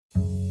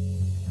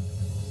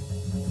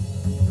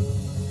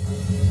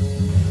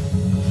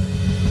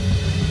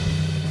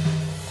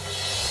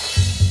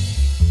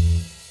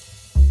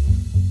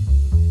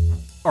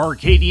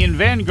Arcadian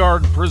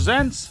Vanguard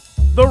presents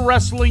The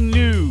Wrestling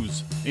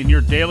News in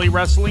your daily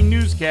wrestling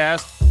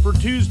newscast for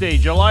Tuesday,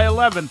 July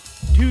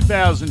 11th,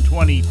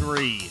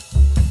 2023.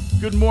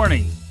 Good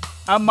morning.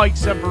 I'm Mike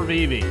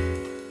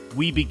Sempervive.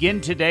 We begin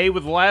today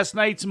with last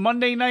night's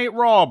Monday Night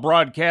Raw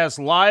broadcast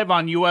live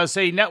on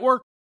USA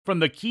Network from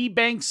the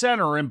KeyBank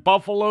Center in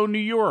Buffalo, New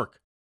York.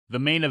 The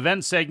main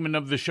event segment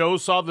of the show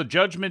saw the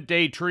Judgment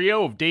Day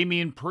trio of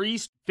Damian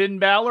Priest, Finn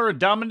Balor, and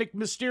Dominic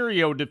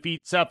Mysterio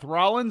defeat Seth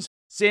Rollins,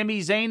 Sami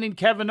Zayn, and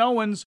Kevin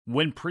Owens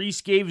when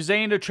Priest gave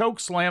Zayn a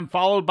chokeslam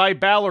followed by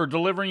Balor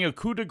delivering a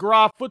coup de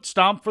grace foot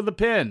stomp for the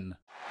pin.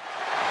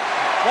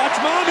 Watch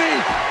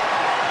mommy!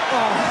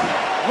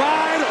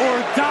 Ride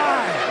or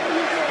die!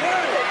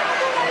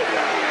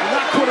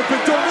 That could have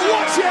been done.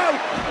 Watch out!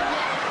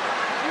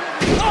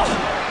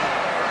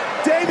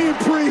 Damian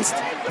Priest,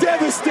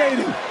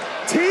 devastating.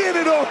 Teeing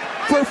it up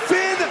for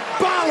Finn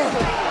Balor.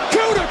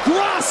 Coup de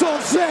grace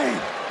on Zayn.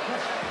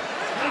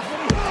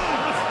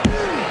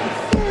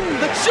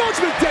 The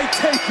Judgment Day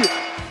take it.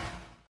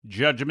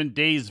 Judgment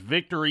Day's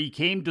victory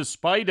came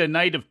despite a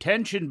night of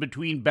tension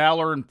between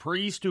Balor and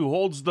Priest, who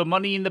holds the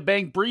Money in the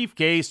Bank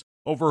briefcase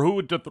over who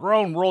would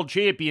dethrone world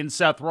champion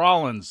Seth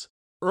Rollins.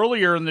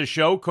 Earlier in the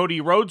show, Cody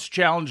Rhodes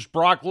challenged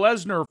Brock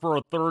Lesnar for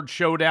a third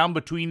showdown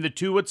between the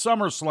two at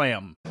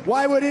SummerSlam.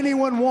 Why would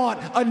anyone want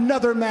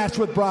another match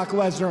with Brock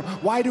Lesnar?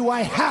 Why do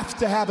I have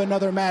to have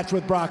another match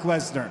with Brock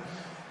Lesnar?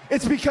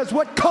 It's because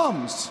what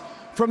comes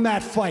from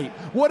that fight,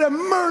 what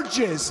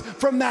emerges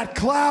from that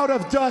cloud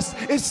of dust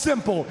is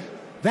simple.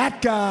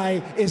 That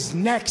guy is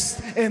next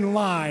in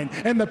line,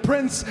 and the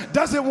prince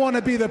doesn't want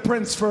to be the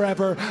prince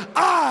forever.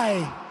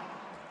 I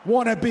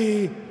will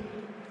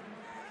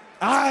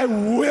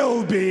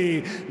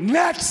be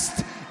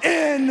next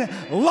in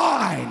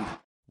line.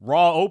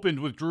 Raw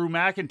opened with Drew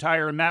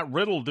McIntyre and Matt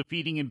Riddle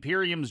defeating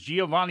Imperium's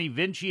Giovanni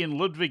Vinci and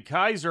Ludwig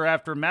Kaiser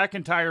after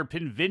McIntyre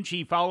pinned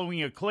Vinci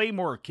following a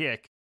Claymore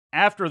kick.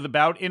 After the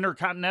bout,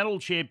 Intercontinental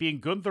Champion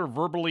Gunther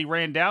verbally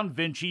ran down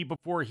Vinci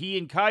before he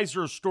and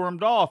Kaiser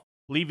stormed off,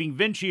 leaving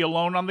Vinci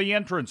alone on the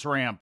entrance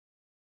ramp.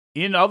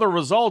 In other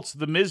results,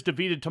 The Miz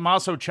defeated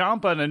Tommaso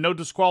Ciampa in a no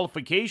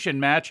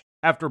disqualification match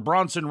after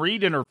Bronson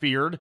Reed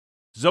interfered.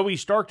 Zoe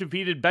Stark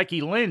defeated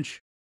Becky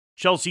Lynch.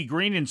 Chelsea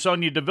Green and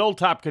Sonya Deville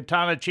topped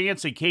Katana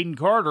Chance and Caden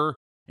Carter,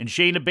 and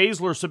Shayna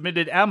Baszler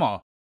submitted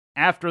Emma.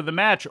 After the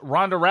match,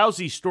 Ronda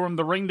Rousey stormed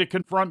the ring to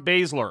confront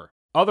Baszler.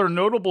 Other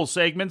notable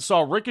segments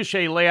saw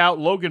Ricochet lay out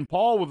Logan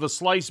Paul with a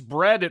sliced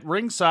bread at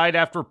ringside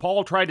after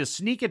Paul tried a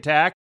sneak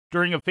attack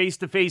during a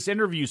face-to-face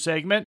interview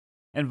segment,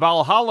 and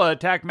Valhalla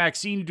attacked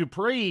Maxine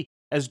Dupree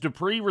as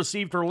Dupree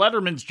received her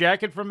Letterman's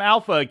jacket from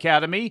Alpha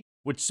Academy,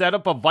 which set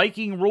up a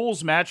Viking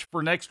rules match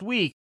for next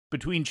week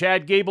between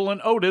Chad Gable and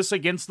Otis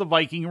against the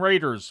Viking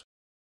Raiders.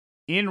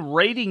 In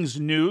ratings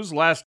news,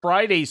 last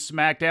Friday's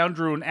SmackDown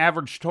drew an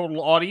average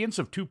total audience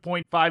of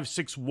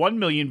 2.561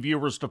 million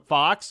viewers to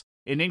Fox,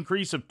 an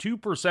increase of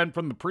 2%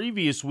 from the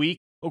previous week,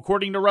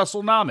 according to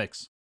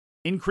WrestleNomics.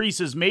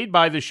 Increases made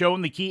by the show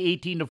in the key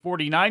 18 to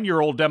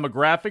 49-year-old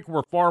demographic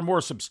were far more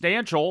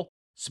substantial.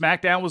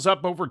 SmackDown was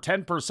up over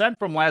 10%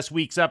 from last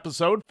week's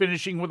episode,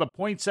 finishing with a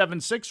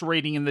 .76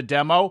 rating in the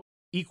demo,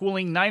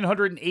 equaling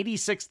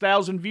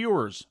 986,000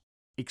 viewers.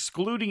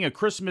 Excluding a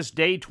Christmas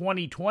Day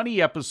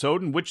 2020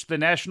 episode in which the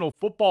National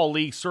Football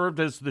League served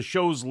as the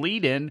show's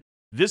lead-in,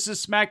 this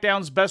is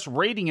SmackDown's best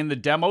rating in the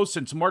demo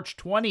since March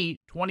 20,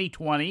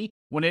 2020,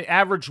 when it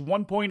averaged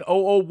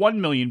 1.001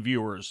 million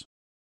viewers.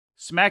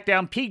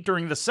 SmackDown peaked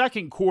during the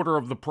second quarter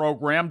of the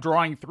program,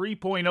 drawing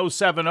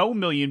 3.070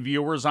 million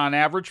viewers on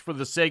average for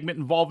the segment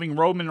involving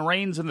Roman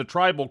Reigns and the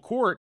Tribal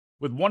Court,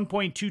 with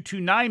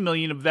 1.229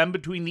 million of them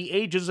between the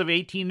ages of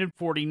 18 and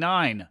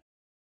 49.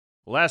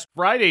 Last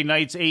Friday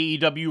night's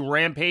AEW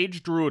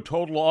Rampage drew a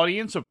total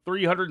audience of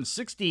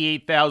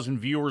 368,000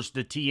 viewers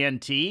to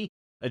TNT,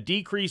 a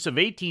decrease of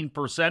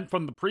 18%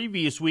 from the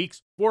previous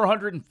week's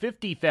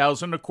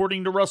 450,000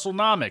 according to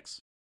WrestleNomics.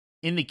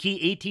 In the key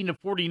 18 to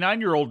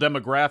 49-year-old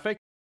demographic,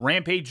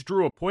 Rampage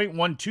drew a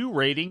 .12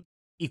 rating,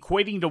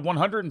 equating to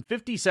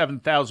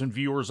 157,000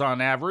 viewers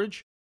on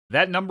average.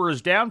 That number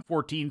is down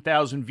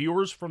 14,000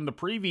 viewers from the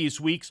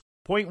previous week's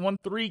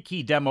 .13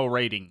 key demo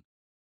rating.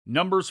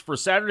 Numbers for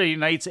Saturday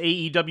night's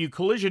AEW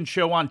Collision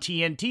show on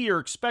TNT are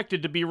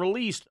expected to be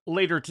released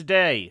later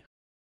today.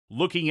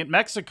 Looking at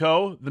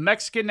Mexico, the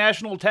Mexican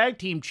National Tag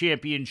Team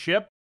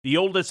Championship, the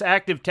oldest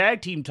active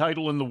tag team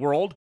title in the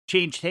world,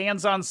 changed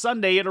hands on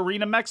Sunday at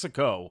Arena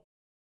Mexico.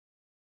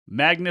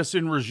 Magnus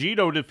and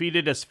Ruggiero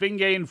defeated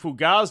Esfinge and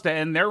Fugaz to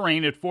end their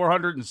reign at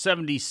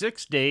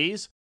 476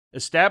 days.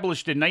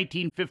 Established in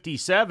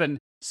 1957,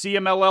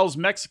 CMLL's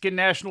Mexican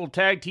National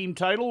Tag Team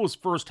title was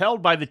first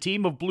held by the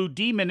team of Blue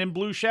Demon and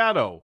Blue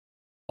Shadow.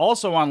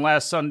 Also on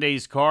last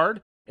Sunday's card,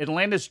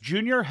 Atlantis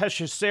Jr.,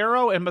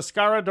 Hechicero, and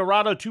Mascara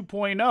Dorada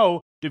 2.0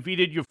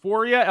 defeated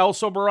Euphoria, El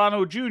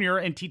Soberano Jr.,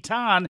 and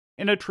Titan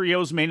in a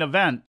trios main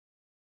event.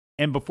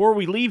 And before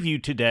we leave you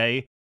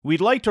today,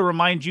 we'd like to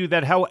remind you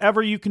that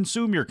however you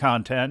consume your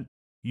content,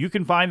 you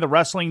can find the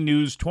wrestling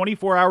news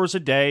 24 hours a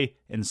day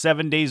and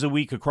 7 days a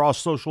week across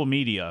social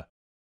media.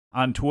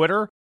 On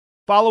Twitter,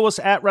 follow us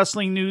at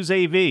Wrestling News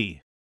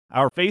AV.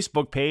 Our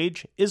Facebook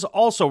page is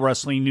also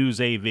Wrestling News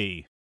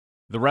AV.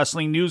 The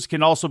Wrestling News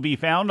can also be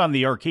found on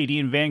the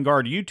Arcadian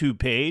Vanguard YouTube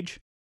page.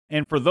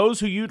 And for those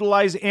who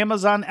utilize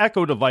Amazon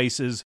Echo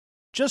devices,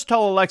 just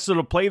tell Alexa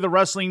to play the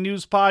Wrestling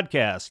News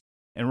podcast.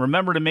 And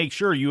remember to make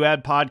sure you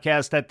add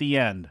podcast at the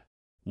end.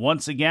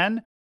 Once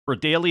again, for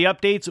daily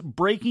updates,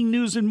 breaking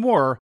news, and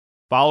more,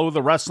 follow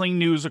the Wrestling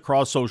News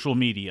across social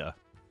media.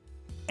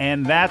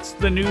 And that's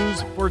the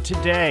news for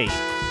today.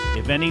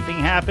 If anything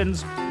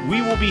happens,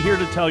 we will be here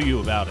to tell you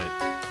about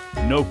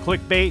it. No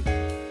clickbait,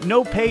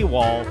 no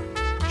paywall,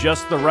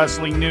 just the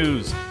Wrestling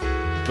News.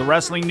 The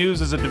Wrestling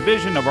News is a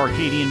division of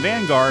Arcadian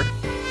Vanguard,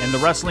 and the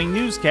Wrestling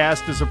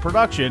Newscast is a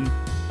production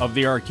of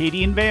the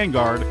Arcadian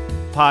Vanguard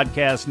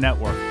Podcast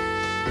Network.